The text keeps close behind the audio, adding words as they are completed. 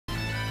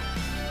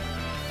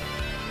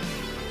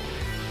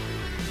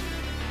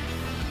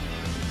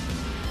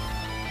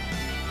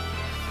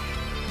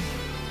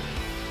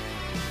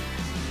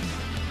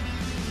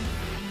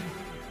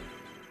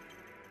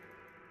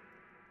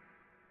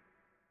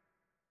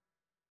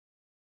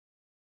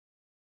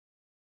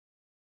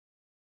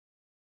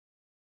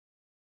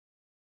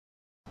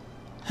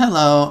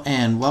Hello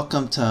and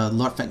welcome to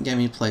Lord Fenton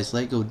Gaming Plays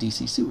LEGO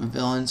DC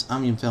Supervillains.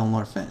 I'm your villain,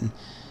 Lord Fenton.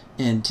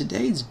 In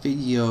today's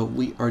video,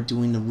 we are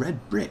doing the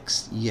red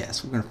bricks.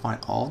 Yes, we're going to find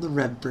all the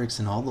red bricks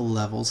in all the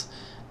levels,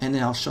 and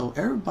then I'll show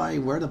everybody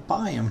where to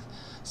buy them.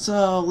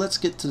 So let's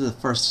get to the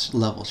first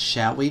level,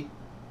 shall we?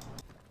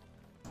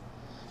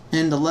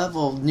 In the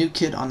level, new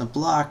kid on the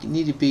block, you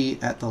need to be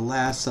at the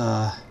last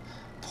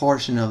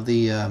portion of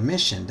the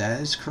mission. That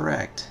is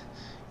correct.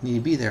 You need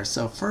to be there.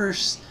 So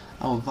first,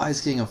 I will advise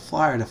getting a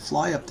flyer to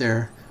fly up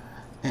there,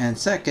 and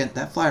second,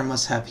 that flyer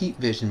must have heat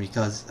vision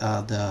because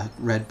the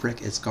red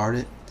brick is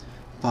guarded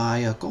by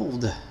a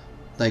gold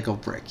Lego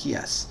brick.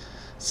 Yes,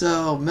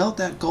 so melt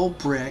that gold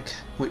brick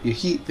with your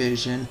heat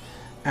vision.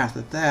 After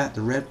that,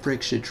 the red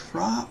brick should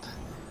drop.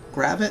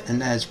 Grab it,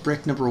 and that is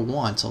brick number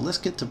 1. So let's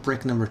get to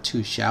brick number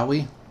 2, shall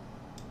we?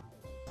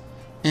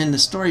 In the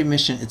story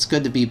mission, it's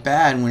good to be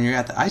bad. When you're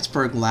at the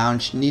iceberg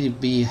lounge, you need to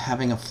be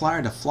having a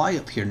flyer to fly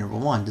up here, number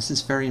 1. This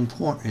is very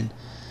important.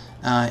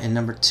 And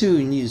number 2,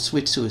 you need to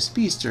switch to a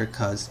speedster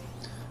because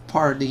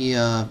part of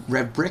the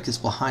red brick is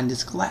behind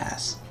this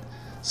glass.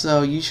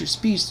 So use your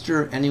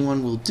speedster,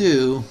 anyone will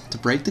do, to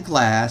break the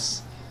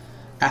glass.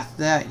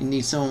 After that, you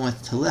need someone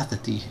with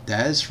telepathy.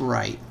 That is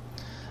right.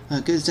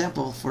 A good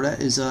example for that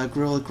is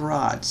Gorilla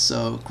Grodd.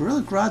 So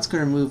Gorilla Grodd's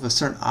going to move a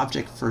certain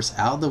object first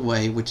out of the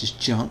way, which is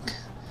junk.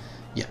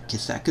 Yep,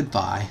 kiss that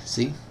goodbye,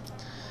 see?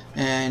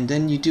 And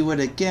then you do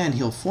it again,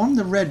 he'll form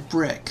the red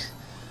brick.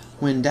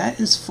 When that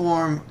is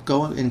formed,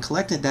 go and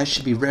collect it. That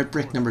should be red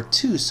brick number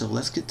 2. So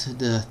let's get to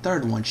the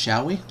third one,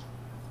 shall we?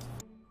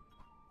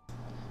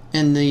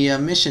 In the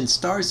mission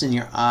Stars in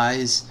Your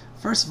Eyes,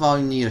 first of all,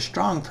 you need a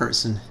strong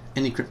person.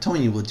 Any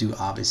Kryptonian will do,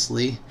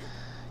 obviously.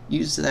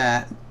 Use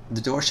that.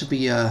 The door should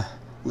be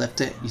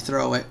lifted. You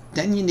throw it.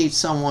 Then you need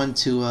someone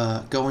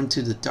to go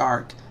into the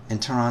dark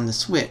and turn on the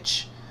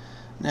switch.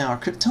 Now, a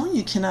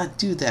Kryptonian cannot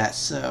do that,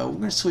 so we're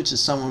going to switch to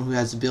someone who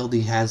has the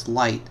ability, has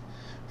light.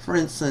 For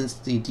instance,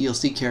 the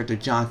DLC character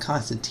John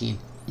Constantine.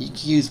 You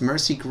can use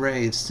Mercy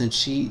Graves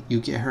since you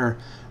get her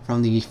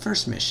from the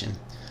first mission.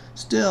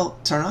 Still,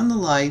 turn on the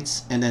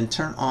lights and then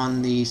turn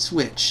on the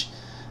switch.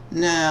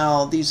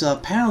 Now, these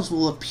panels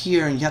will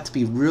appear and you have to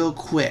be real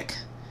quick.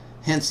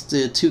 Hence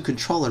the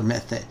 2-controller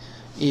method.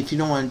 If you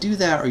don't want to do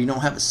that or you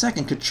don't have a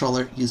second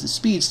controller, use the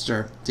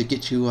speedster to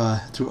get you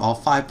through all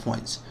 5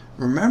 points.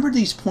 Remember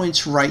these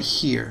points right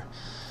here.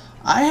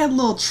 I had a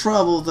little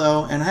trouble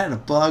though, and I had a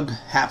bug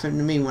happen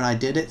to me when I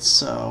did it,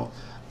 so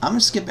I'm going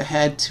to skip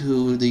ahead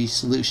to the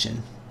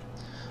solution.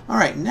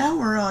 Alright, now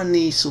we're on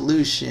the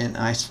solution.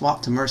 I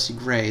swapped to Mercy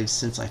Graves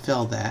since I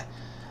failed that.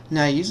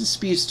 Now use the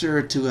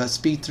speedster to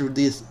speed through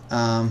this,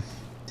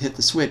 hit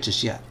the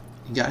switches yet.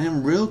 You got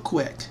him real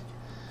quick.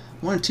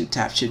 1 or 2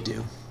 taps should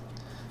do.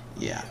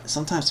 Yeah,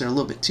 sometimes they're a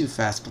little bit too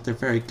fast, but they're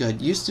very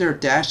good. Use their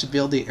dash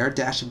ability, air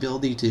dash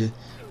ability to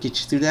get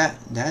you through that.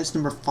 That is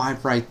number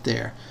 5 right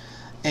there.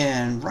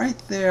 And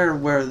right there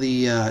where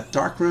the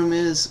dark room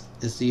is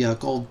the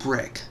gold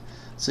brick.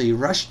 So you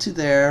rush to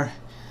there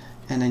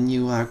and then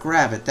you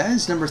grab it. That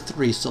is number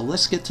 3. So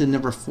let's get to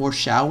number 4,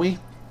 shall we?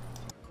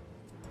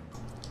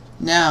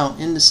 Now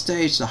in the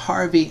stage, the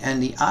Harvey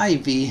and the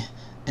Ivy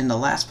in the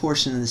last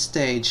portion of the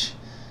stage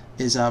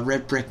is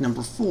red brick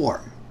number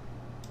 4.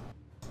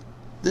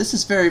 This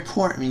is very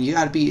important. I mean, you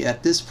got to be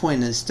at this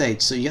point in the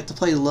stage. So you have to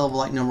play the level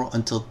like normal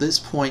until this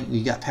point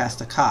you got past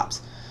the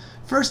cops.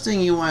 First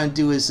thing you want to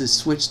do is to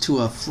switch to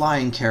a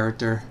flying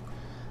character.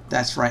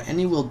 That's right,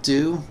 any will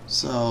do.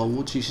 So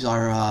we'll choose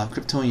our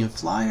Kryptonian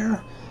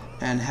flyer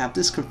and have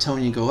this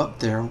Kryptonian go up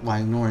there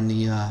while ignoring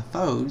the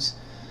foes.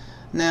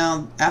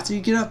 Now, after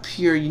you get up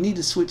here, you need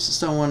to switch to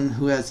someone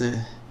who has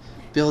the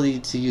ability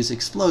to use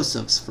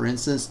explosives. For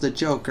instance, the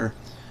Joker.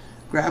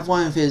 Grab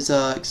one of his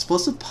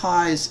explosive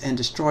pies and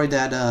destroy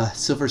that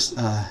silver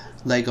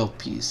Lego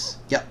piece.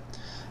 Yep.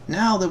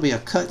 Now there'll be a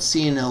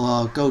cutscene.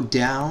 It'll go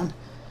down.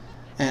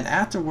 And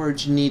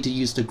afterwards you need to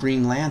use the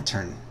Green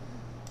Lantern.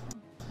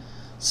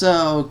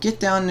 So get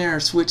down there,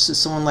 switch to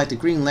someone like the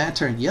Green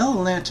Lantern.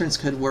 Yellow Lanterns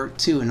could work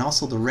too, and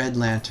also the Red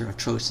Lantern of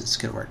Choices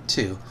could work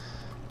too.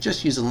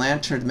 Just use a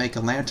lantern to make a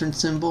lantern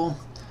symbol.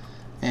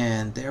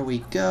 And there we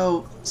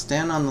go.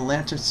 Stand on the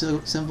lantern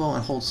symbol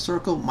and hold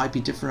circle. Might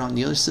be different on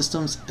the other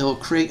systems. It will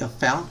create a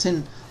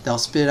fountain that'll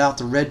spit out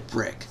the red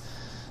brick.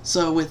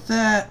 So with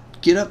that,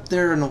 get up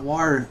there in the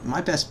water.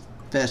 My best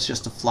bet is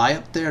just to fly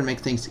up there and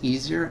make things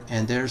easier.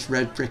 And there's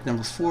red brick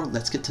number 4.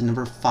 Let's get to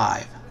number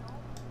 5.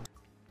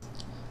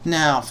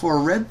 Now for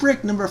red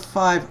brick number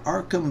 5,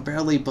 Arkham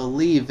barely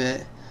believe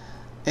it.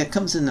 It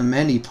comes in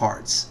many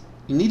parts.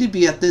 You need to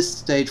be at this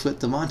stage with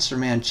the monster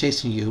man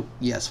chasing you.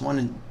 Yes, one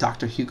in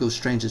Dr. Hugo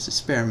Strange's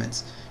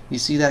experiments. You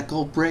see that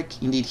gold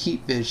brick? You need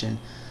heat vision.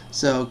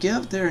 So get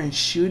up there and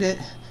shoot it.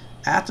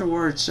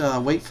 Afterwards,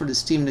 wait for the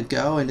steam to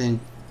go and then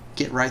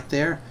get right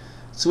there.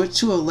 Switch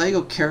to a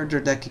Lego character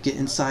that could get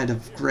inside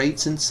of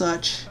grates and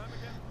such.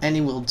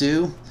 Any will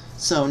do.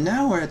 So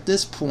now we're at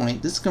this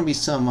point. This is going to be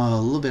some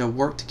a little bit of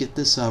work to get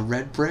this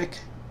red brick.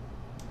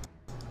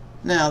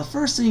 Now, the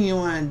first thing you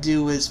want to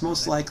do is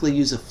most likely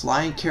use a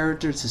flying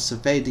character to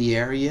survey the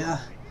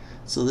area.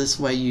 so this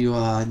way you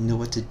know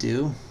what to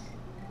do.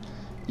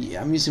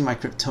 Yeah, I'm using my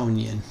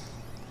Kryptonian.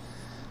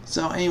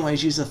 So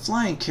anyways, use a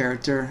flying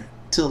character.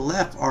 To the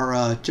left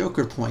are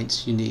Joker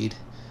points you need,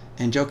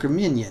 and Joker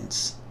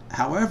minions.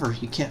 However,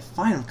 you can't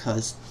find them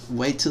because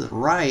way to the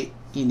right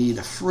you need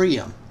to free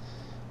them.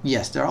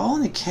 Yes, they're all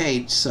in a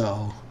cage,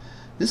 so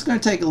this is going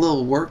to take a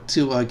little work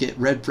to get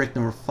Red Brick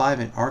number 5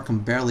 and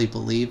Arkham barely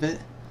believe it.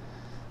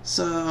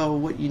 So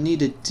what you need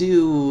to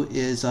do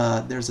is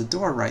there's a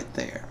door right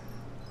there.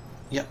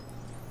 Yep,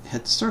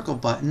 hit the circle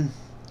button,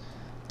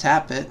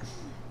 tap it,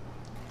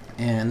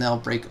 and they'll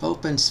break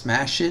open,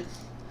 smash it.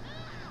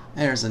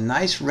 And there's a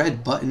nice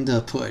red button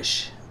to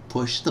push.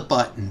 Push the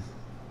button.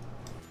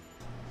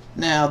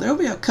 Now there will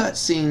be a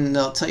cutscene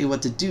that'll tell you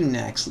what to do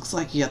next. Looks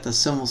like you have to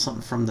assemble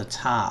something from the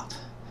top.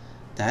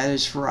 That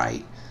is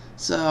right.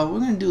 So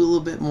we're going to do a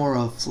little bit more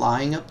of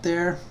flying up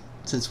there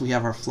since we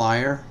have our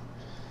flyer.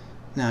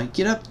 Now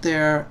get up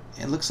there.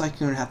 It looks like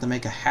you're going to have to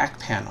make a hack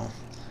panel.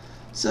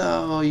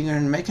 So you're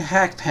going to make a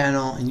hack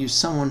panel and use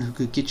someone who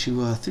could get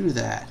you through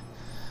that.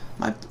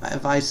 My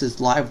advice is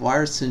live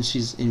wire since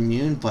she's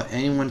immune, but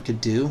anyone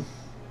could do.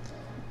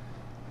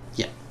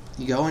 Yeah,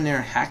 you go in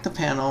there, hack the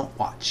panel,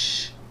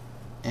 watch.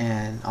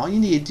 And all you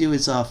need to do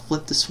is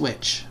flip the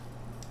switch.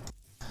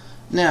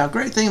 Now,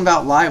 great thing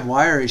about live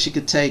wire is she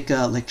could take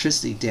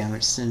electricity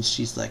damage since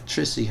she's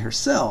electricity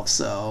herself,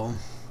 so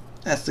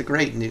that's the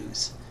great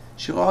news.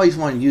 She'll always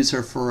want to use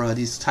her for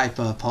these type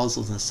of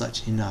puzzles and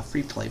such in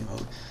free play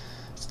mode.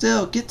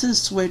 Still, get to the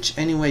switch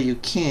any way you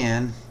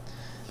can.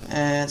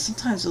 And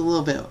sometimes a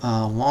little bit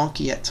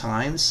wonky at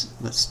times,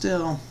 but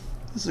still,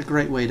 this is a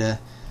great way to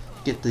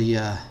get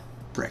the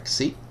brick.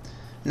 See?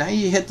 Now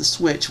you hit the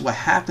switch, what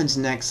happens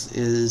next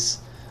is,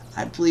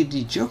 I believe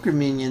the Joker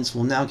minions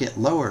will now get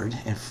lowered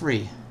and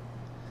free.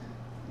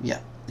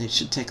 Yep, it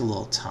should take a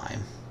little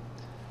time.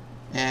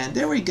 And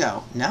there we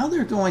go. Now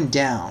they're going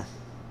down.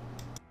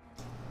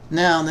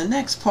 Now the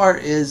next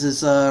part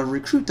is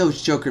recruit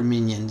those Joker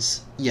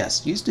minions.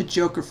 Yes, use the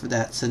Joker for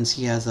that since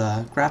he has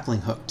a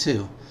grappling hook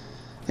too.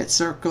 Hit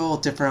circle,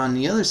 different on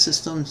the other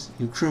systems.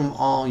 You crew them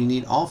all, you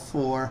need all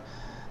 4.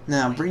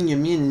 Now bring your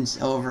minions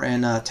over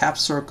and tap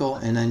circle,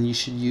 and then you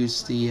should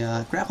use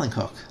the grappling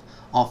hook.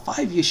 All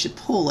 5 you should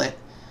pull it.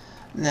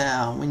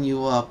 Now when you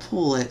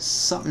pull it,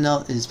 something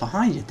else is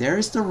behind you. There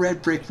is the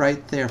red brick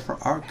right there for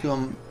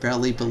Arkham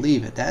barely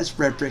believe it. That is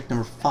red brick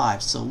number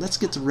 5. So let's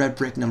get to red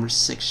brick number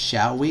 6,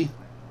 shall we?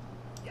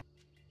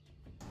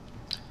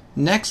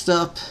 Next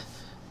up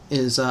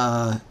is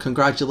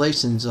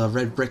Con-Grodd-Ulations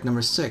Red Brick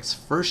number 6.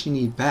 First you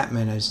need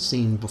Batman as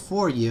seen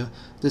before you.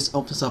 This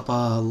opens up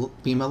a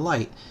beam of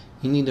light.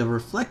 You need to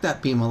reflect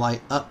that beam of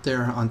light up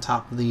there on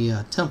top of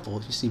the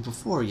temple you see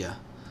before you.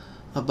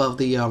 Above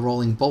the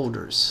rolling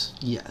boulders.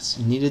 Yes,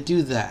 you need to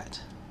do that.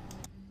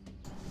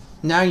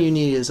 Now you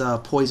need is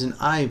Poison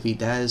Ivy.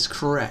 That is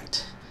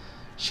correct.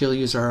 She'll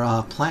use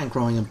her plant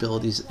growing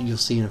abilities you'll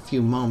see in a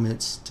few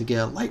moments to get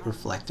a light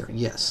reflector.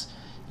 Yes.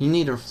 You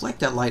need to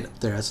reflect that light up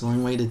there. That's the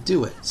only way to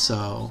do it.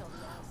 So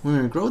we're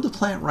going to grow the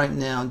plant right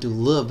now, do a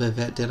little bit of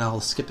it, then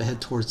I'll skip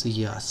ahead towards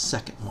the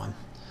second one.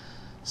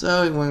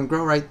 So we're going to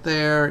grow right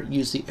there,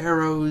 use the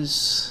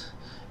arrows.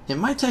 It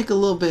might take a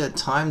little bit of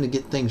time to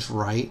get things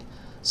right,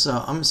 so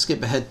I'm going to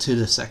skip ahead to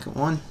the second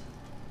one.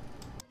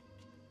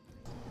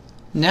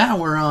 Now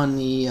we're on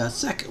the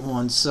second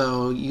one,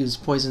 so use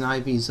Poison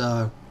Ivy's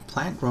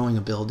plant growing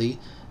ability,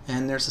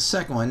 and there's the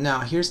second one.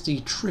 Now here's the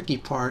tricky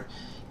part.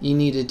 You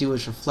need to do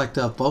is reflect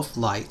up both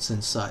lights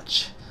and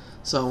such.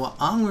 So what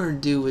I'm going to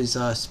do is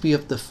speed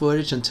up the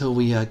footage until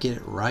we get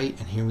it right,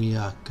 and here we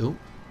go.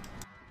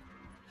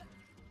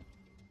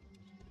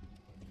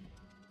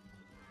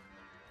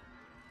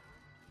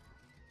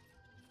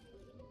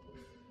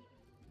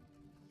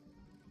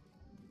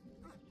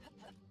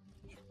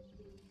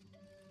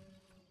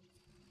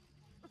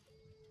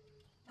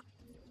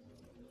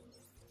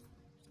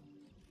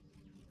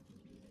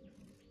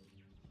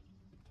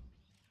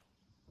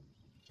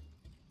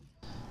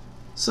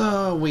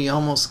 So we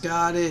almost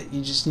got it.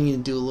 You just need to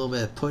do a little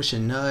bit of push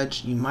and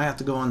nudge. You might have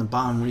to go on the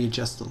bottom,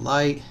 readjust the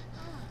light.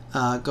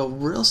 Go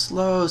real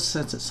slow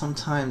since it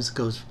sometimes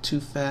goes too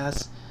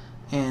fast.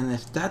 And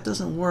if that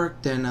doesn't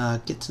work, then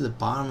get to the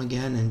bottom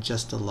again and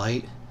adjust the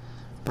light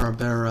for a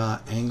better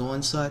angle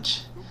and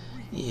such.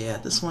 Yeah,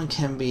 this one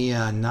can be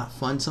not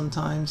fun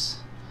sometimes.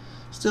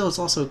 Still, it's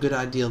also a good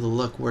idea to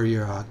look where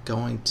you're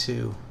going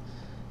to.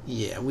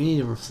 Yeah, we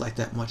need to reflect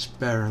that much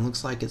better. It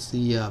looks like it's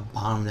the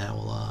bottom that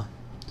will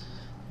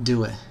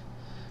do it.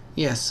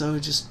 Yeah, so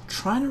just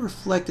trying to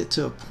reflect it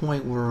to a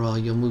point where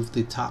you'll move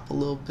the top a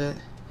little bit.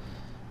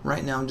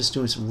 Right now I'm just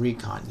doing some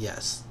recon.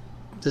 Yes,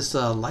 this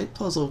light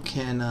puzzle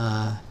can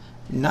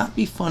not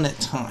be fun at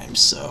times,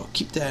 so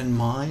keep that in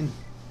mind.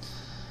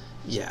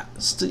 Yeah,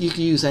 you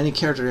can use any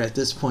character at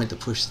this point to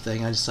push the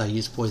thing. I just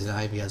use Poison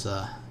Ivy as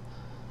a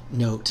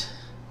note.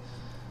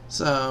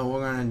 So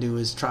what we're going to do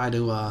is try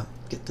to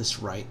get this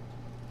right.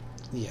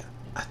 Yeah,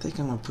 I think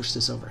I'm going to push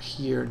this over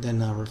here, then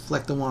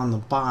reflect the one on the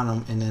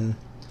bottom, and then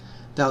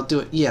that'll do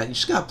it. Yeah, you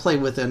just got to play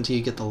with it until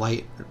you get the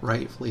light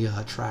rightfully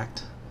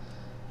tracked.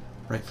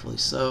 Rightfully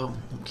so.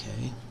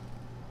 Okay.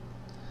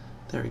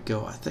 There we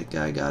go. I think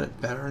I got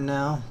it better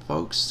now,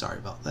 folks. Sorry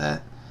about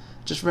that.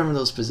 Just remember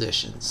those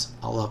positions.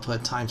 I'll put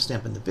a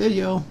timestamp in the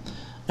video.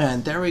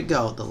 And there we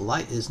go. The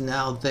light is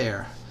now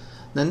there.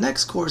 The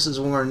next course is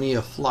we're going to need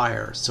a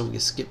flyer so we can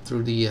skip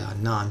through the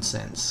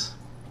nonsense.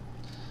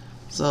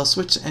 So I'll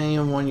switch to any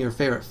one of your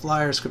favorite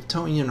flyers,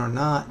 Kryptonian or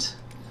not.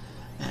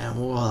 And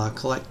we'll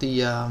collect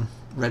the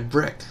red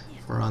brick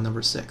for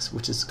number 6,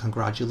 which is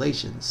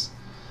Con-Grodd-Ulations.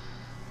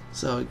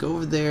 So go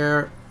over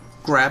there,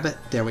 grab it.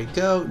 There we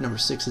go. Number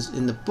 6 is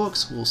in the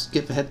books. We'll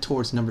skip ahead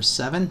towards number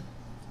 7.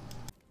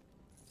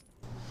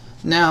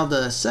 Now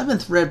the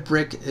 7th red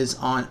brick is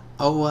on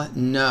Oh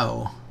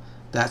No.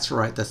 That's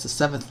right. That's the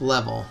 7th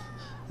level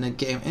in the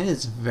game, and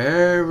it's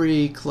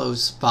very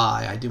close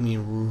by. I do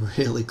mean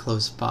really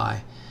close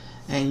by.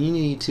 And you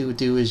need to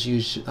do is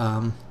use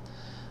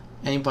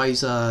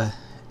anybody's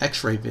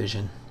X-ray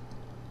vision.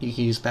 You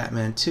can use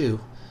Batman too.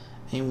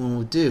 Anyone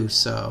will do.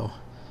 So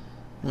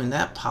when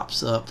that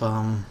pops up,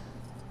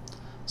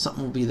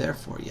 something will be there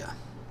for you.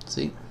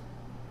 See?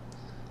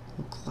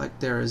 Looks like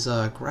there is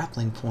a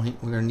grappling point.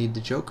 We're going to need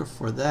the Joker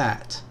for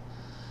that.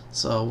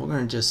 So we're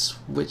going to just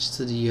switch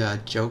to the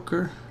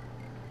Joker.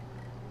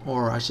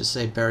 Or I should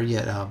say, better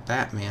yet,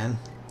 Batman.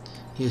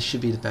 He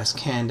should be the best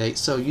candidate.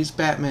 So use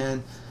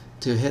Batman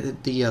to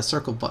hit the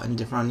circle button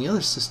different on the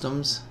other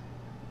systems.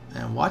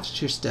 And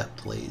watch your step,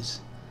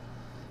 please.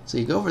 So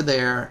you go over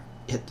there,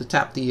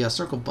 tap the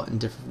circle button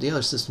different the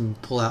other system,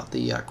 and pull out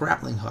the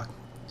grappling hook.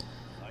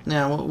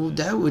 Now what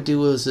that would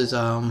do is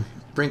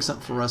bring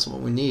something for us.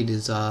 What we need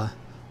is a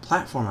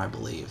platform, I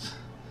believe.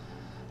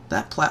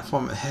 That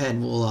platform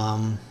ahead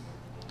will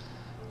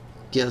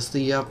get us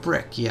the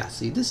brick. Yeah,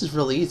 see, this is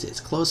really easy. It's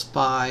close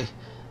by,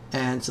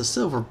 and it's a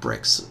silver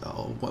brick.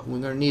 So what we're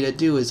going to need to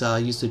do is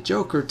use the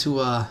Joker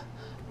to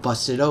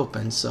bust it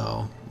open.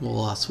 So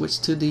we'll switch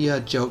to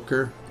the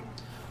Joker,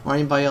 or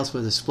anybody else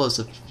with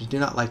explosive if you do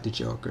not like the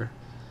Joker.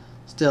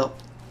 Still,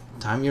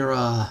 time your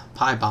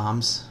pie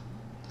bombs.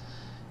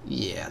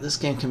 Yeah, this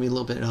game can be a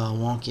little bit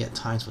wonky at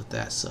times with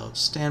that, so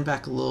stand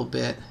back a little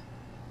bit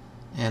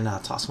and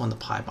toss one of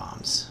the pie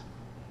bombs.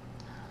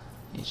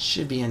 It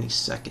should be any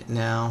second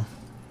now.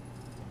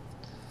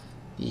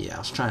 Yeah, I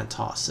was trying to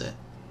toss it.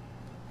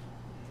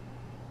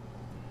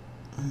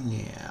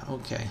 Yeah,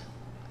 okay.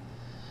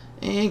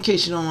 In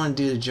case you don't want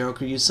to do the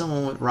Joker, use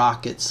someone with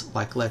rockets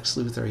like Lex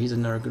Luthor. He's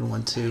another good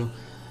one too.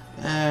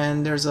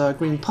 And there's a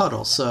green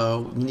puddle,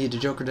 so you need the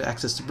Joker to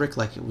access the brick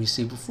like we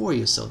see before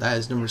you. So that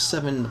is number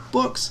 7 in the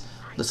books.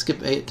 Let's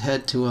skip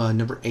ahead to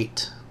number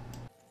 8.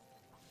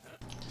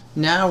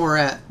 Now we're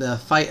at the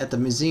fight at the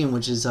museum,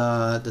 which is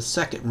the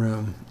second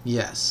room.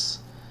 Yes.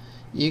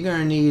 You're going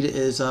to need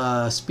is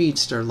a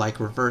speedster like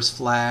Reverse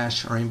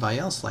Flash or anybody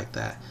else like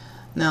that.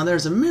 Now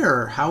there's a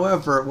mirror,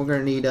 however we're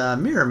going to need a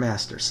Mirror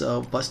Master.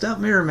 So bust out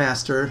Mirror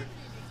Master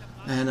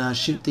and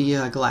shoot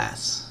the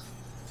glass.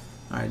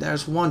 Alright,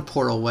 there's one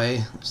portal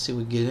way. Let's see if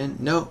we get in.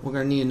 Nope, we're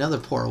going to need another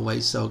portal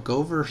way. So go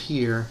over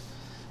here.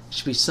 It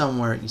should be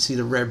somewhere. You see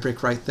the red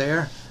brick right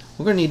there?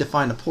 We're going to need to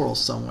find a portal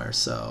somewhere.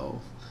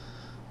 So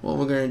what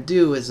we're going to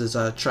do is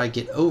try to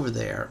get over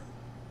there.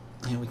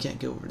 And we can't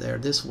get over there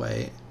this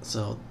way.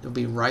 So it'll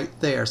be right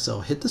there.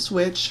 So hit the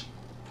switch.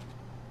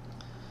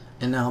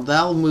 And now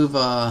that'll move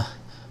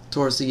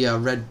towards the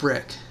red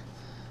brick.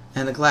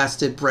 And the glass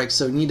did break.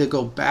 So you need to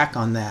go back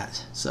on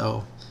that.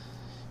 So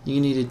you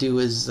need to do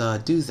is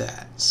do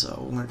that. So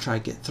we're going to try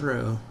to get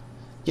through.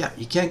 Yeah,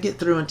 you can't get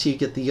through until you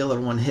get the yellow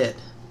one hit.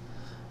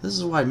 This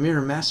is why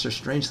Mirror Master,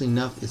 strangely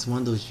enough, is one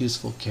of those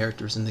useful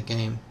characters in the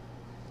game.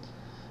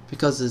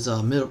 Because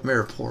there's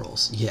mirror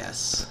portals.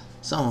 Yes,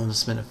 someone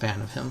has been a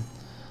fan of him.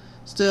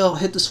 Still,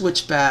 hit the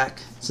switch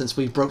back since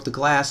we broke the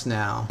glass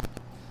now.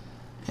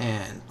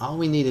 And all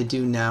we need to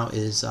do now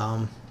is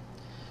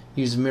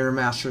use Mirror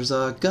Master's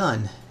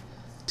gun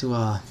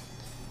to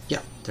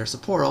yep, there's a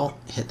portal.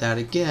 Hit that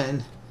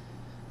again.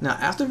 Now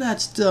after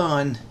that's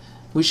done,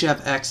 we should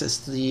have access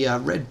to the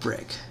red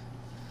brick.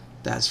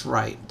 That's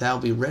right, that'll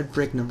be red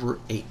brick number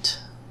 8.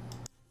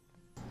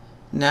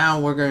 Now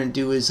what we're going to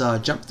do is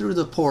jump through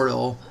the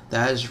portal.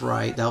 That is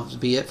right, that'll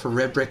be it for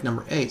red brick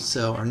number 8.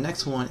 So our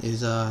next one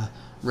is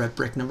red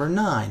brick number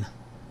 9.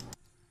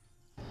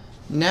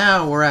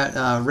 Now we're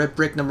at red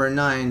brick number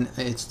 9.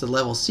 It's the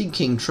level Sea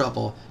King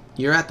Trouble.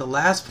 You're at the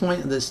last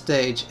point of this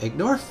stage.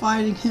 Ignore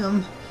fighting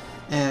him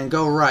and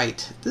go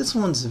right. This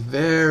one's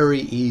very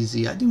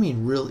easy. I do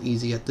mean real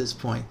easy at this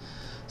point.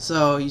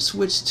 So you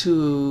switch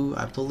to,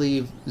 I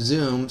believe,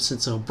 zoom,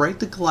 since it'll break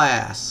the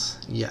glass.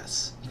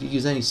 Yes, you can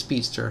use any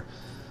speedster.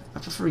 I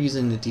prefer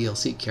using the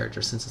DLC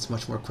character since it's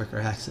much more quicker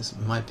access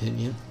in my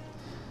opinion.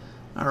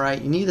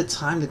 Alright, you need to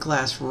time the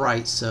glass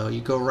right, so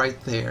you go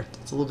right there.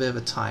 It's a little bit of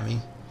a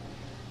timing.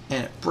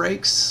 And it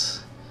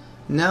breaks.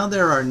 Now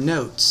there are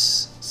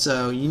notes,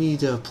 so you need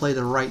to play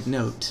the right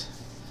note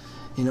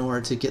in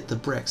order to get the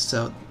bricks.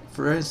 So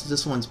for instance,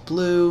 this one's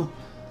blue,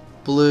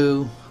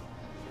 blue,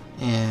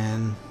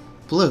 and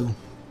blue.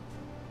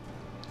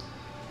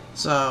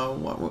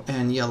 So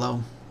and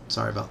yellow.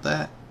 Sorry about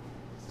that.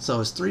 So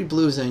it's 3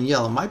 blues and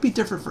yellow. Might be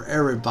different for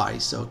everybody,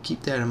 so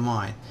keep that in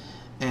mind.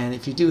 And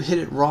if you do hit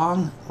it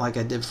wrong, like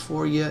I did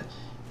before you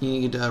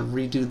need to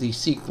redo the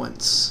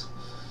sequence.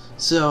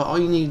 So all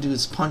you need to do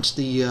is punch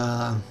the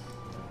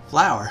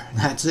flower.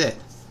 That's it.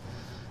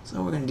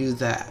 So we're going to do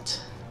that.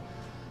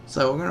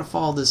 So we're going to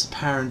follow this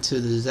pattern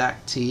to the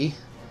exact T.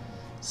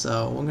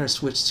 So we're going to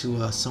switch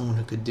to someone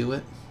who could do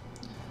it.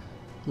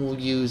 We'll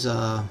use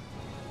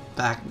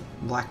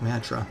Black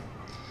Mantra.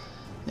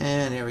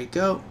 And there we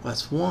go.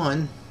 That's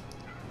 1.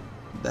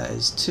 That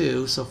is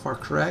 2. So far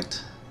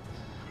correct.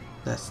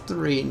 That's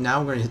 3. Now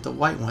we're going to hit the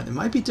white one. It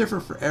might be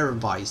different for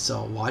everybody,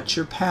 so watch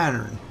your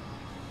pattern.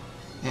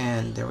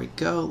 And there we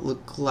go.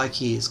 Look like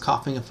he is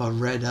coughing up a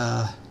red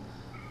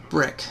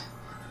brick.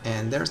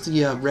 And there's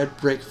the red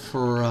brick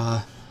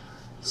for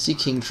Sea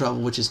King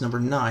Trouble, which is number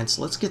 9.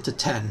 So let's get to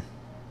 10.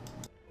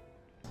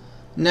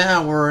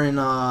 Now we're in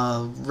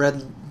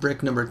red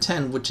brick number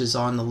 10, which is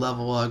on the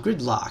level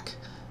Gridlock.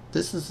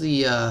 This is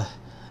the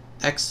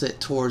exit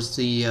towards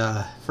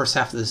the first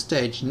half of the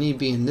stage. You need to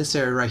be in this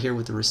area right here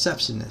with the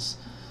receptionist.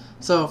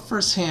 So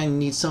first hand, you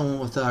need someone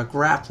with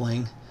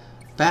grappling.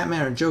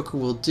 Batman or Joker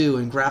will do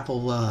and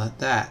grapple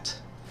that.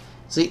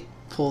 See,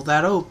 pull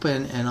that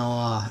open and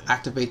I'll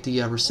activate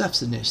the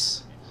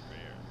receptionist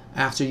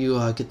after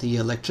you get the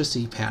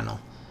electricity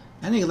panel.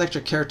 Any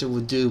electric character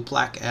would do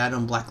Black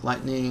Adam, Black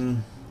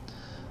Lightning,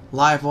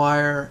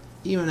 Livewire,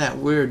 even that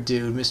weird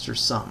dude, Mr.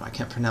 Some, I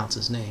can't pronounce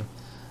his name.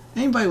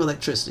 Anybody with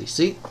electricity,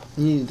 see?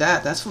 You need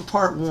that. That's for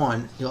part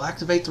 1. You'll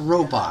activate the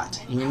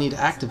robot. You need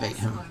to activate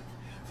him.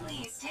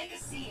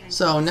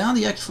 So now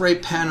the X-ray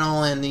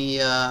panel and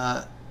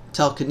the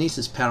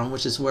telekinesis panel,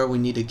 which is where we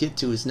need to get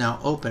to, is now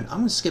open. I'm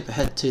going to skip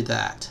ahead to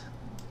that.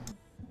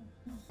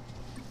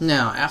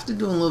 Now, after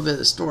doing a little bit of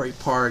the story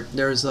part,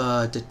 there's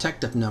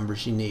detective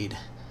numbers you need.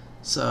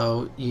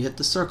 So you hit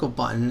the circle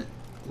button,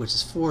 which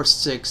is 4,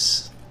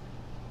 6,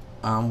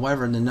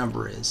 whatever the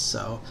number is.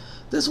 So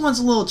this one's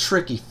a little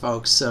tricky,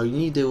 folks, so you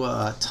need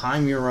to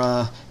time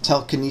your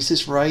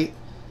telekinesis right.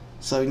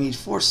 So you need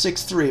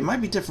 463. It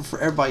might be different for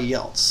everybody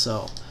else,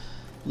 so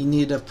you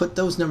need to put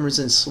those numbers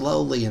in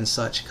slowly and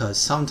such, because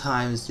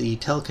sometimes the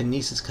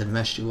telekinesis could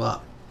mess you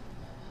up.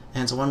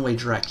 And it's a one-way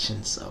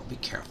direction, so be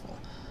careful.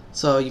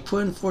 So you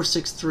put in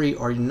 463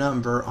 or your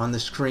number on the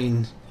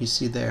screen you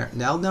see there.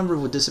 That number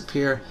will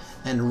disappear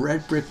and the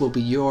red brick will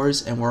be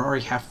yours, and we're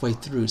already halfway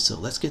through, so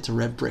let's get to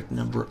red brick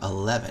number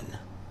 11.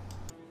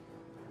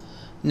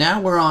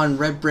 Now we're on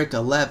red brick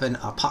 11,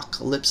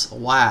 Apocalypse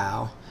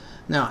Wow.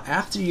 Now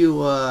after you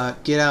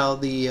get out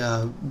of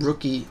the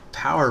rookie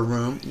power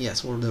room,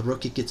 yes, where the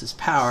rookie gets his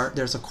power,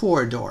 there's a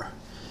corridor.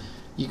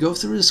 You go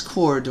through this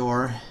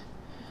corridor,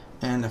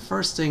 and the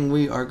first thing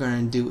we are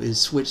going to do is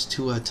switch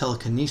to a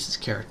telekinesis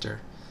character.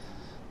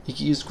 You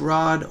can use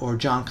Grodd or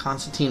John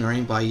Constantine or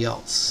anybody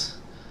else.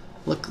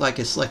 Look like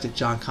it selected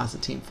John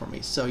Constantine for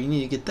me, so you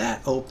need to get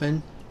that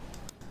open.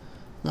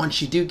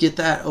 Once you do get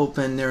that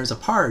open, there's a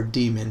power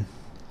demon.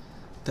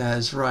 That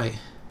is right.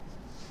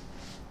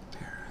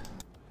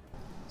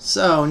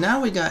 So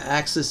now we got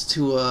access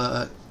to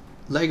a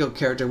Lego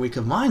character we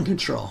can mind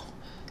control.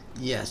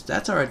 Yes,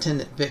 that's our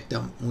intended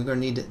victim. We're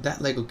going to need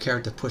that Lego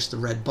character to push the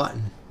red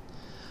button.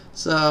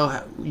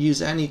 So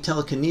use any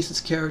telekinesis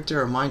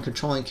character or mind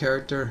controlling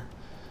character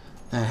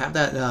and have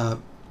that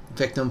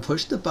victim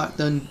push the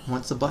button.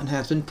 Once the button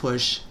has been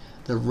pushed,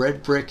 the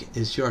red brick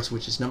is yours,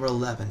 which is number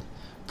 11.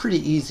 Pretty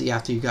easy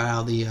after you got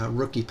out of the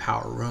rookie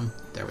power room.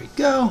 There we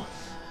go.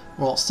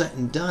 We're all set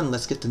and done.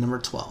 Let's get to number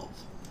 12.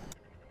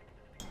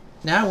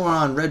 Now we're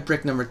on red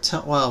brick number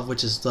 12,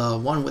 which is the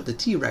one with the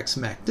T-Rex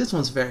mech. This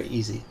one's very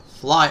easy.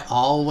 Fly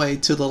all the way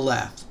to the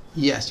left.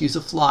 Yes, use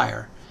a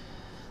flyer.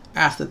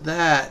 After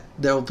that,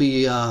 there will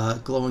be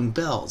glowing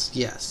bells.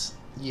 Yes,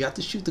 you have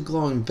to shoot the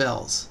glowing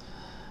bells.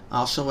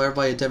 I'll show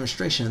everybody a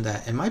demonstration of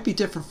that. It might be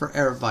different for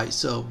everybody,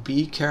 so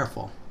be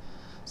careful.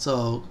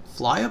 So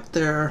fly up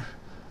there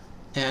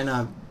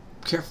and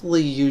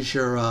carefully use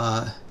your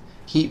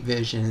heat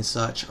vision and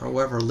such, or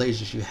whatever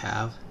lasers you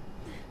have,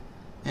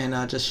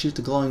 and just shoot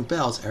the glowing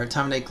bells. Every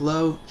time they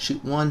glow,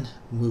 shoot one.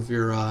 Move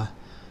your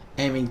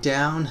aiming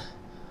down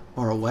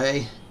or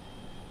away,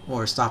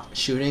 or stop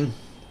shooting.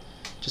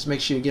 Just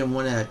make sure you get them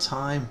one at a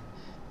time.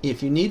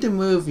 If you need to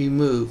move, you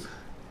move.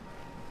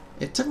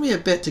 It took me a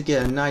bit to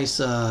get a nice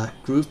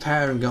groove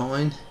pattern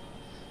going,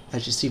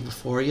 as you see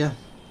before you.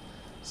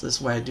 So this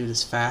is why I do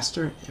this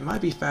faster. It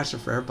might be faster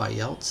for everybody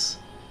else.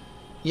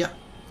 Yep,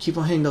 keep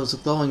on hitting those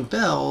glowing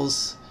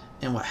bells,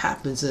 and what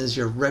happens is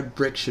your red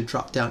brick should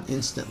drop down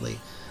instantly.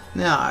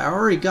 Now, I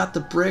already got the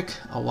brick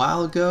a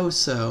while ago,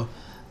 so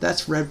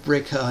that's red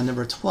brick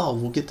number 12.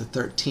 We'll get to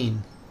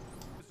 13.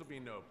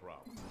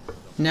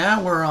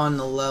 Now we're on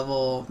the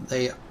level,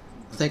 they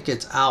think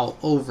it's Owl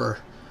Over.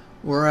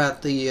 We're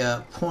at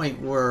the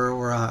point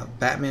where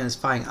Batman is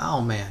fighting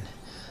Owlman.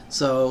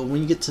 So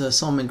when you get to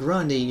Solomon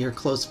Grundy, you're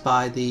close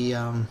by the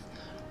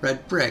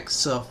red brick.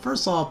 So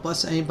first of all,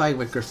 bust anybody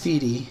with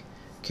graffiti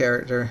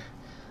character.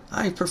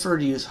 I prefer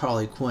to use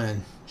Harley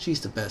Quinn. She's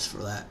the best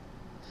for that.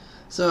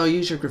 So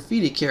use your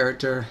graffiti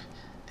character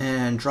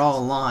and draw a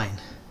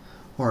line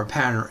or a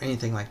pattern or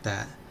anything like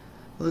that.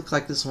 It looks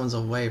like this one's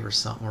a wave or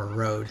something, or a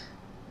road.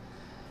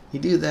 You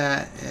do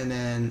that, and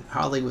then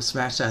Harley will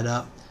smash that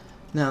up.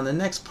 Now the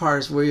next part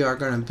is we are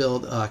going to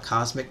build a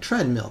cosmic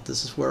treadmill.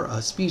 This is where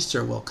a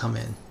speedster will come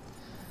in.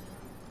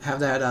 Have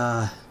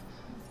that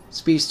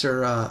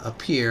speedster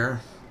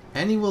appear.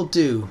 Any will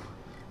do.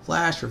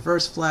 Flash,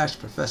 reverse flash,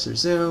 Professor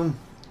Zoom,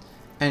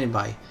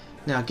 anybody.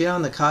 Now get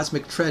on the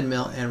cosmic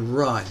treadmill and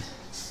run.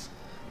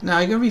 Now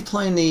you're going to be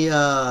playing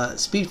the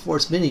Speed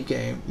Force mini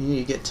game. You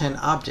need to get 10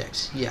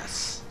 objects.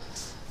 Yes.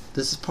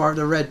 This is part of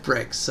the red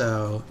brick,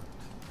 so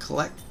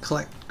collect,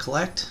 collect,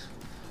 collect.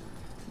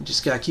 You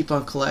just gotta keep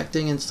on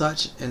collecting and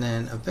such, and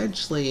then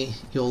eventually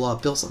you'll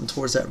build something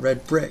towards that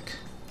red brick.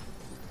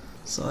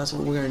 So that's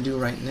what we're gonna do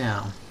right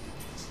now.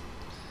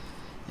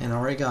 And I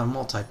already got a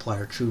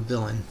multiplier, true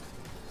villain.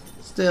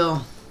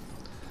 Still,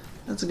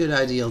 that's a good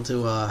idea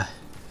to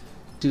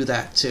do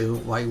that too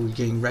while we're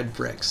getting red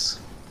bricks.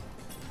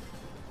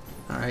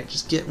 Alright,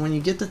 just when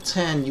you get to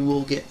 10, you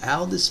will get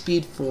out of the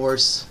Speed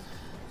Force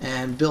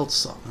and build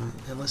something.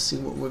 And let's see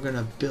what we're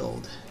gonna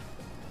build.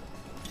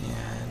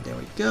 And there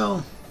we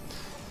go.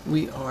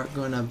 We are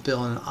going to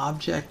build an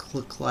object,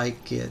 look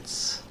like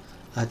it's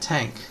a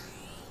tank.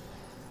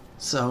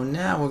 So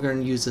now we're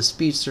going to use the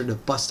speedster to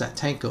bust that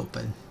tank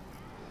open.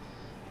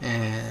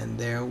 And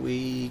there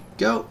we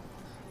go.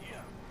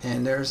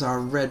 And there's our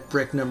red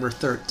brick number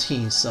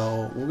 13.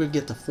 So we're going to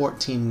get to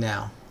 14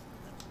 now.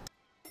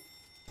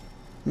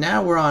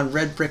 Now we're on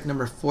red brick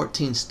number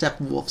 14,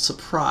 Steppenwolf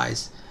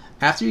Surprise.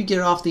 After you get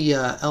off the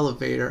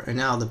elevator and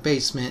out of the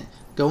basement,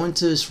 go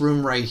into this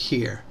room right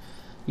here.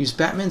 Use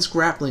Batman's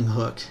grappling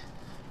hook.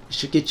 It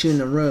should get you in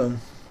the room.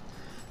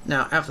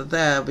 Now after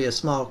that will be a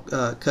small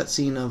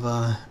cutscene of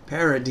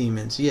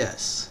parademons.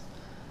 Yes,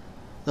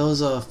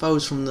 those are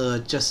foes from the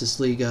Justice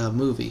League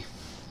movie.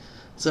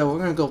 So we're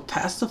going to go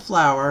past the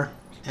flower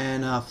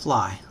and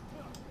fly.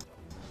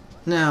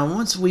 Now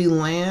once we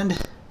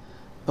land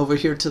over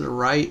here to the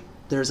right,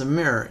 there's a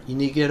mirror. You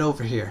need to get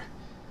over here.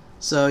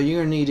 So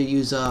you're going to need to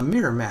use a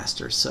Mirror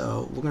Master.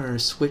 So we're going to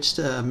switch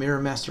to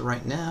Mirror Master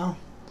right now.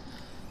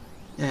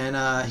 And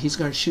he's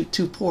going to shoot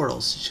 2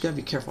 portals. You just got to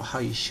be careful how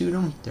you shoot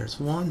them. There's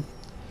one.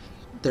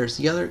 There's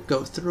the other.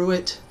 Go through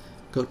it.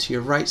 Go to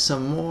your right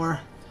some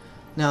more.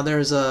 Now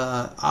there's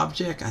a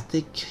object. I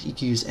think you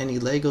can use any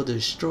Lego to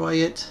destroy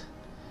it.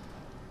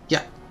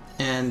 Yep.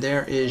 And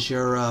there is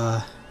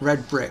your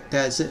red brick.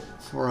 That's it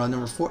for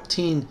number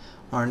 14.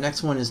 Our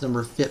next one is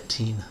number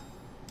 15.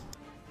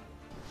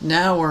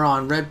 Now we're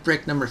on red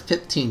brick number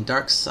 15,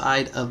 Dark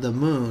Side of the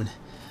Moon.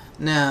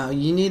 Now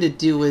you need to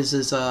do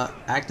is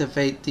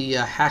activate the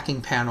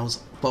hacking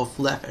panels both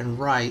left and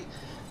right,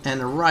 and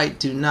the right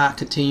do not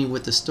continue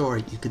with the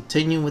story. You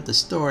continue with the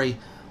story,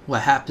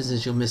 what happens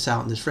is you'll miss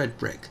out on this red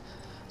brick.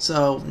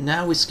 So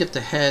now we skipped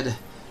ahead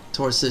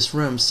towards this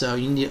room, so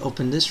you need to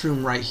open this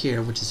room right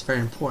here, which is very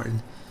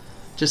important.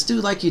 Just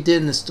do like you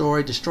did in the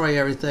story, destroy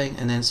everything,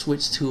 and then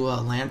switch to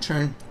a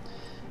lantern.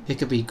 It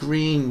could be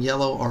green,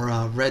 yellow, or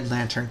a red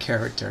lantern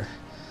character.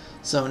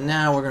 So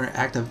now we're going to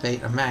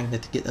activate a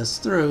magnet to get us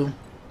through.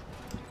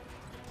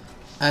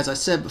 As I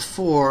said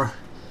before,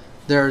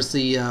 there's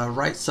the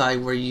right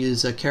side where you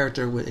use a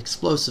character with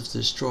explosives to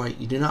destroy it.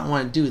 You do not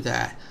want to do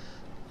that.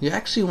 You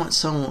actually want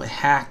someone with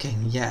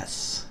hacking,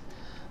 yes.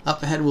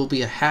 Up ahead will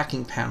be a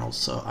hacking panel,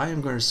 so I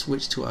am going to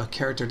switch to a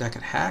character that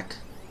can hack.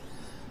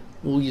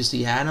 We'll use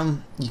the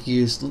Atom. You can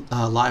use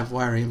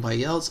Livewire or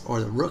anybody else, or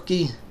the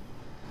Rookie.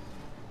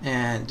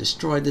 And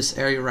destroy this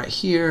area right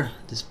here,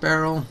 this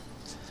barrel.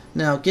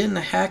 Now getting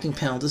the hacking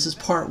panel, this is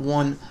part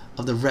 1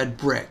 of the red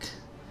brick.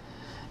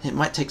 It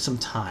might take some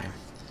time.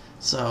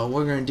 So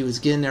what we're going to do is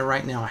get in there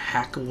right now and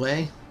hack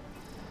away.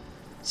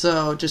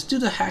 So just do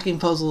the hacking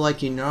puzzle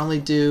like you normally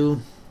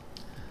do.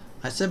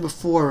 I said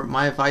before,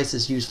 my advice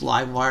is use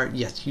Livewire.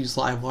 Yes, use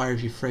Livewire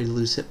if you're afraid to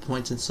lose hit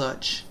points and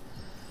such.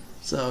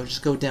 So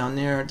just go down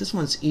there. This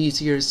one's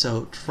easier,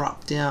 so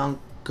drop down,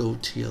 go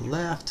to your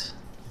left.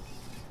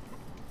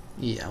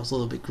 Yeah, I was a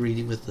little bit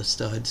greedy with the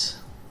studs.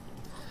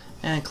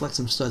 And collect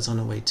some studs on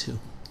the way too.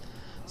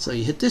 So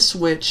you hit this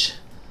switch,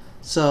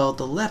 so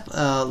the left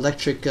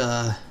electric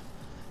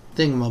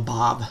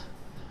thingamabob,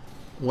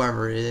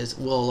 wherever it is,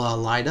 will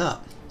light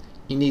up.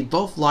 You need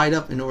both light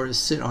up in order to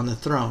sit on the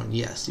throne.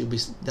 Yes,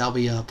 that'll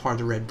be part of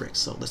the red brick.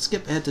 So let's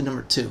skip ahead to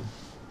number 2.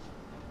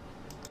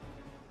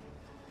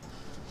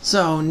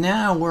 So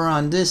now we're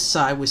on this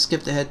side. We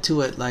skipped ahead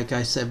to it like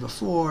I said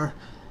before.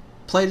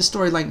 Play the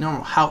story like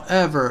normal.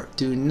 However,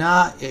 do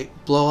not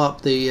blow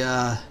up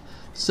the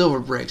silver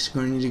bricks.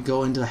 You're going to need to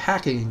go into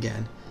hacking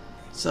again.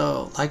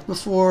 So like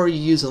before, you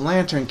use a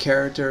lantern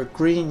character,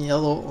 green,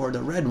 yellow, or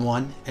the red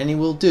one. Any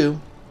will do.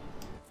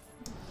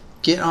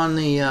 Get on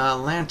the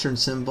lantern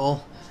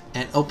symbol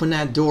and open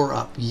that door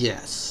up.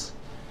 Yes.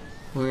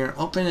 We're going to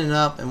open it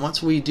up, and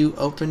once we do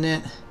open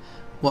it,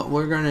 what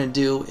we're going to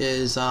do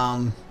is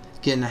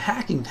get in the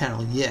hacking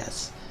panel.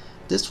 Yes.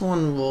 This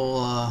one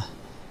will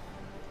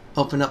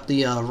open up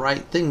the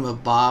right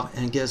thingamabob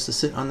and get us to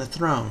sit on the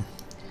throne.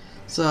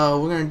 So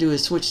what we're going to do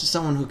is switch to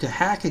someone who can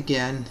hack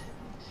again.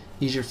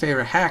 Use your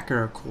favorite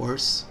hacker, of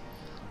course.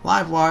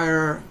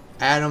 Livewire,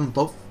 Adam,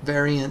 both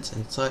variants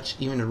and such,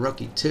 even a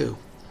rookie too.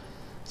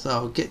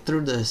 So get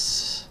through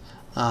this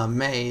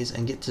maze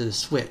and get to the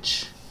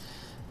switch.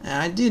 And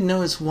I did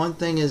notice one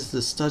thing is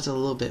the studs are a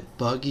little bit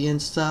buggy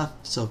and stuff,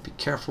 so be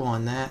careful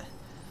on that.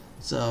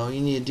 So all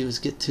you need to do is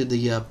get to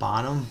the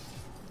bottom,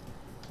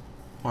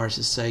 or I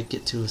should say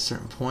get to a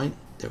certain point.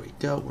 There we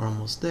go, we're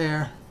almost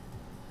there.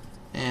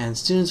 And as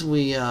soon as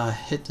we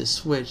hit the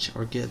switch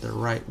or get it the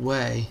right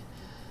way,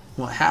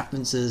 what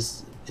happens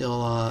is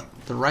it'll,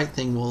 the right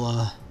thing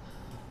will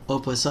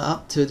open us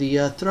up to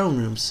the throne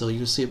room, so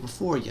you'll see it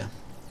before you.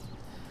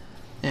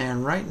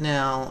 And right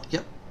now,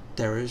 yep,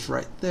 there it is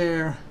right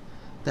there.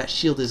 That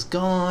shield is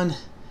gone,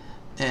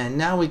 and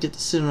now we get to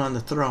sit on the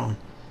throne.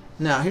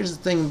 Now here's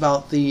the thing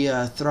about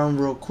the throne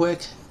real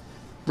quick.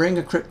 Bring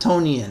a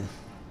Kryptonian.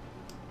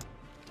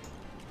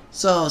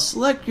 So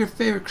select your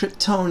favorite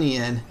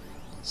Kryptonian.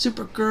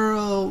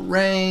 Supergirl,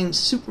 Rain,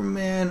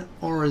 Superman,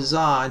 or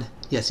Zod.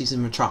 Yes, he's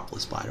in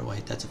Metropolis, by the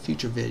way. That's a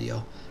future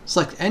video.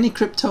 Select any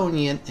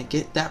Kryptonian and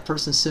get that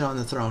person to sit on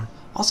the throne.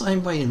 Also,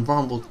 anybody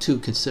invulnerable too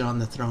can sit on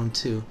the throne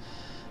too.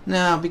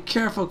 Now be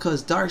careful,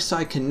 because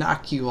Darkseid can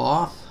knock you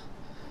off.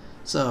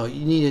 So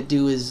you need to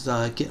do is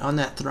get on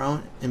that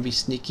throne and be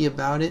sneaky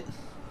about it.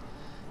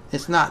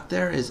 It's not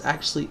there, it's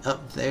actually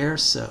up there,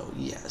 so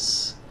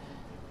yes.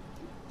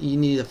 You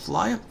need to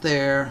fly up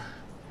there,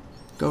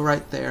 go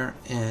right there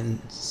and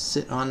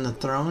sit on the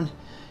throne.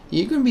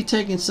 You're going to be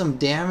taking some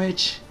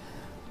damage,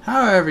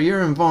 however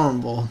you're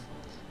invulnerable.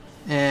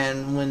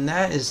 And when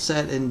that is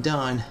said and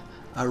done,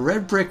 a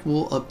red brick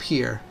will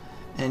appear,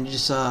 and you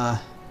just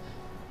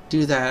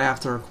do that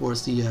after, of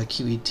course, the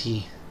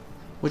QET,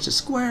 which is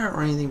square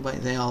or anything but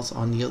anything else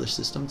on the other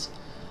systems.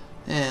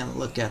 And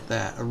look at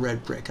that, a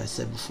red brick I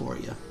said before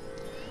you.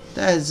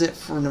 That is it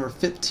for number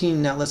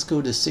 15. Now let's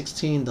go to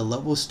 16, the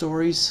level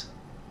stories.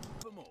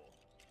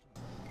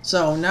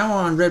 So now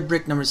on red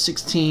brick number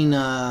 16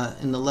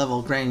 in the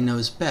level Granny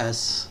Knows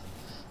Best.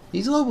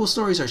 These level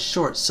stories are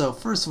short, so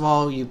first of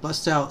all you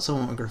bust out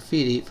someone with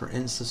graffiti, for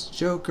instance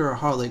Joker or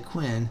Harley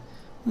Quinn.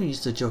 We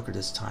used the Joker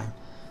this time.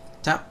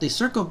 Tap the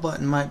circle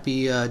button might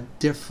be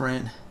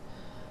different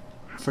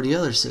for the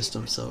other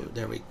system, so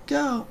there we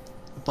go.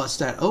 Bust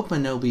that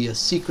open, there'll be a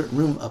secret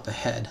room up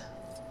ahead.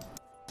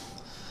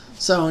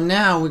 So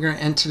now we're going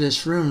to enter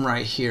this room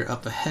right here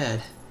up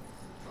ahead.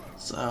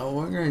 So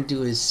what we're going to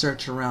do is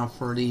search around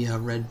for the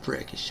red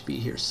brick. It should be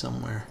here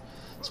somewhere.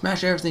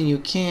 Smash everything you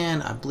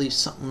can. I believe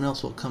something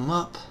else will come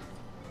up.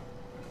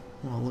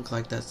 Well, it looks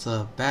like that's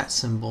a bat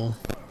symbol.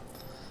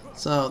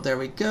 So there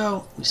we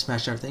go. We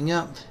smash everything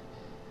up.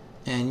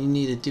 And you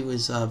need to do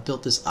is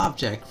build this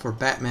object for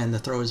Batman to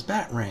throw his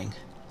bat ring.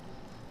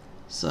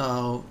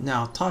 So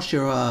now toss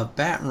your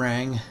bat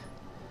ring,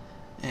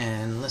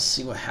 and let's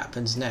see what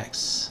happens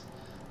next.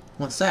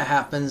 Once that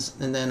happens,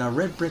 and then a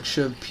red brick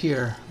should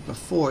appear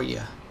before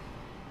you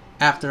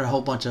after a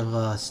whole bunch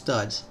of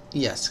studs.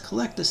 Yes,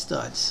 collect the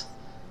studs.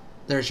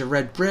 There's your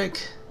red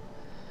brick,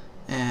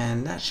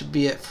 and that should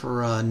be it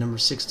for number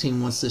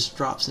 16 once this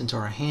drops into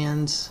our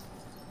hands.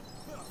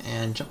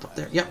 And jump up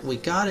there. Yep, we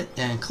got it.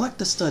 And collect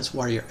the studs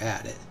while you're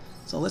at it.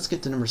 So let's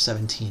get to number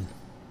 17.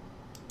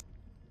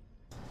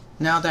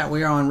 Now that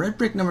we are on red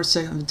brick number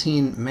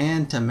 17,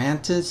 Man to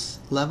Mantis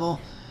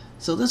level.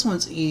 So this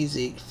one's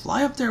easy.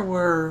 Fly up there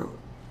where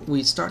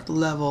we start the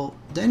level,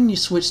 then you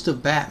switch to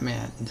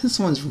Batman. This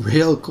one's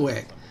real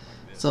quick.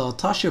 So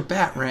toss your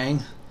bat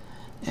ring,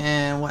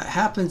 and what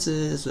happens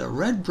is the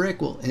red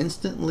brick will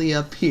instantly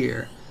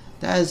appear.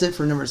 That is it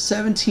for number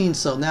 17,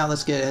 so now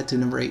let's get ahead to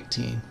number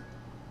 18.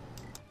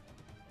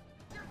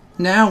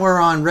 Now we're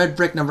on red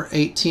brick number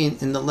 18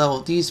 in the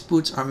level. These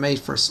boots are made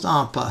for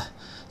Stompa.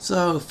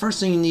 So first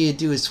thing you need to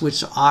do is switch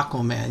to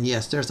Aquaman.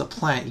 Yes, there's a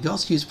plant. You can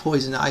also use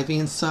poison ivy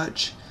and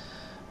such.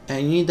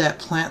 And you need that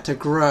plant to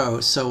grow.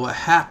 So what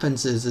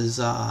happens is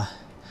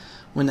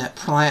when that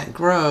plant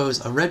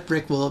grows, a red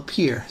brick will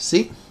appear.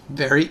 See?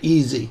 Very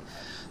easy.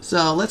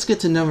 So let's get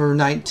to number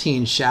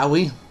 19, shall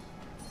we?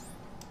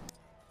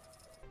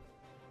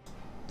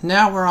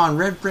 Now we're on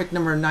red brick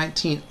number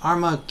 19,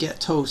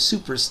 Armageddon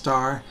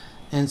Superstar.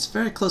 And it's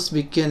very close to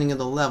the beginning of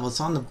the level.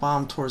 It's on the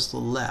bottom towards the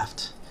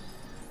left.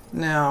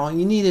 Now, all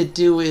you need to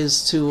do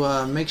is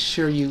to make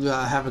sure you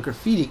have a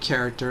graffiti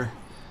character.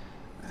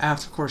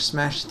 After, of course,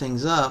 smash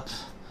things up.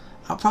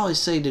 I'll probably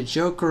say the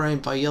Joker or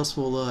anybody else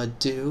will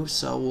do.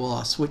 So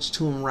we'll switch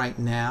to him right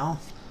now.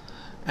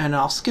 And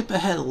I'll skip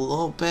ahead a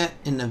little bit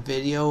in the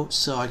video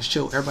so I can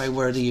show everybody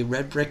where the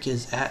red brick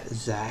is at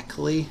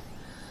exactly.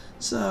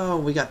 So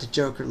we got the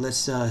Joker.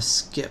 Let's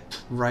skip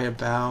right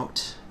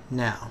about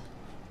now.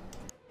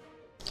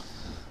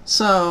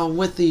 So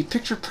with the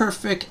picture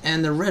perfect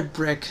and the red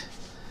brick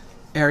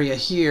area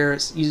here,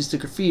 use the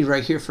graffiti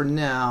right here for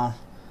now,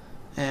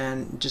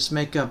 and just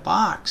make a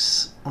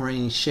box or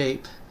any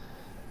shape.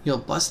 You'll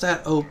bust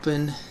that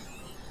open,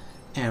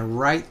 and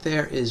right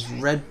there is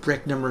red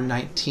brick number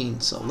 19.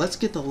 So let's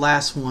get the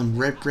last one,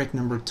 red brick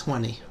number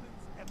 20.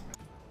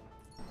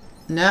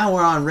 now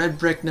we're on red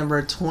brick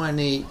number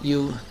 20.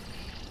 You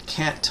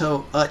can't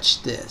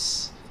touch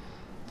this.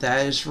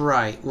 That is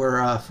right.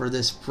 We're for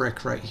this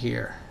brick right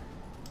here.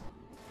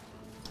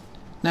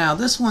 Now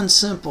this one's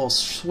simple.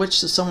 Switch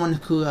to someone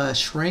who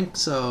shrink.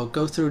 So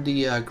go through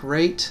the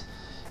grate.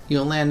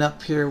 You'll land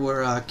up here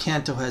where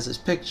Kanto has his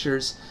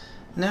pictures.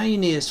 Now you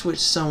need to switch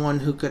to someone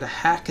who could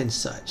hack and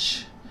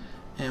such.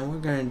 And what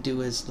we're going to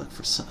do is look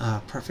for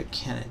some perfect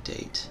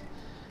candidate.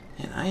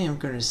 And I am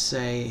going to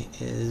say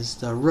is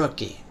the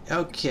rookie.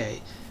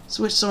 Okay,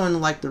 switch someone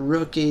like the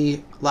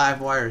rookie,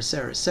 live wire,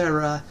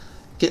 etc.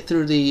 Get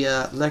through the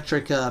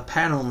electric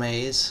panel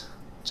maze,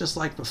 just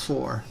like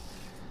before.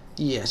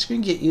 Yes, you're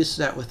going to get used to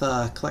that with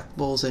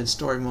collectibles and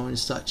story mode and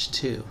such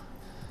too.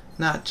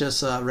 Not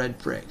just red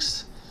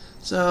bricks.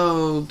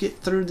 So get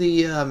through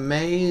the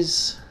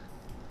maze.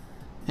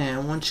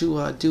 And once you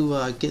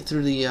get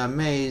through the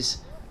maze,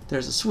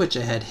 there's a switch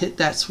ahead. Hit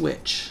that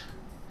switch.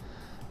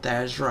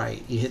 That is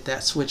right. You hit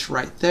that switch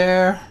right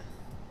there.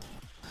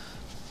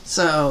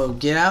 So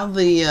get out of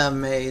the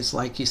maze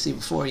like you see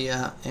before you,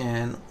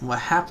 and what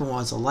happened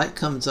was a light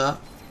comes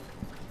up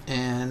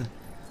and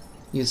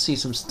you see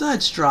some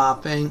studs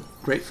dropping,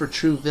 great for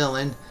true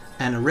villain,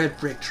 and a red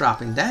brick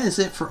dropping. That is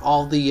it for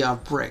all the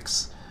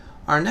bricks.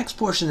 Our next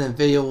portion of the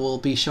video will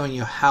be showing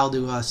you how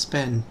to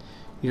spend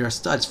your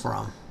studs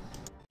from.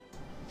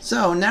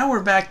 So now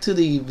we're back to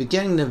the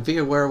beginning of the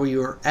video where we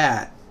were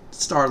at.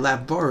 S.T.A.R.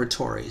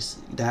 Laboratories.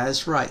 That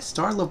is right.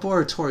 S.T.A.R.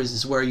 Laboratories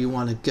is where you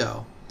want to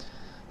go.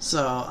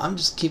 So I'm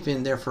just keeping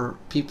it there for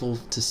people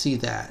to see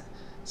that.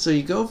 So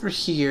you go over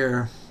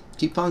here,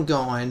 keep on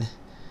going,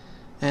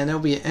 and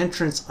there'll be an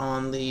entrance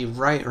on the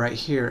right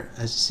here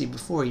as you see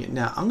before you.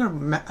 Now I'm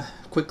going to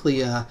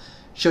quickly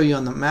show you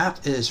on the map.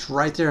 It is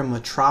right there in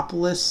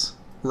Metropolis,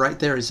 right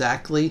there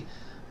exactly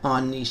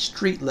on the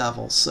street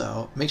level.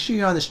 So make sure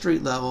you're on the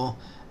street level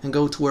and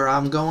go to where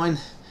I'm going.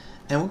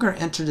 And we're going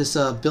to enter this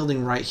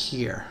building right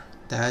here.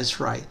 That is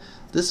right.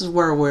 This is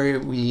where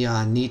we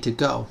need to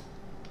go.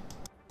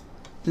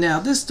 Now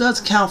this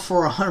does count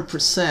for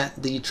 100%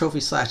 the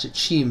trophy /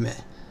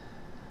 achievement.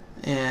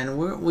 And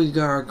what we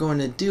are going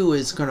to do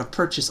is going to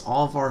purchase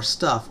all of our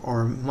stuff,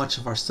 or much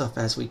of our stuff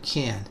as we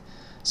can.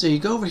 So you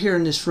go over here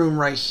in this room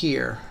right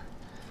here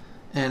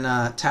and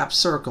tap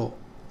circle.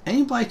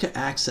 Anybody could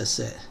access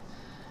it.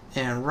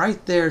 And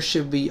right there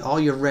should be all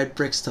your red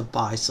bricks to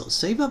buy. So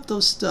save up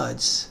those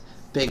studs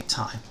big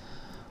time.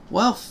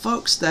 Well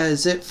folks, that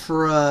is it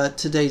for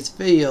today's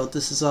video.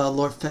 This is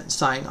Lord Fenton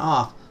signing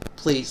off.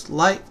 Please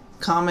like,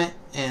 comment,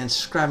 and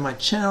subscribe to my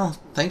channel.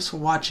 Thanks for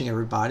watching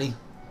everybody.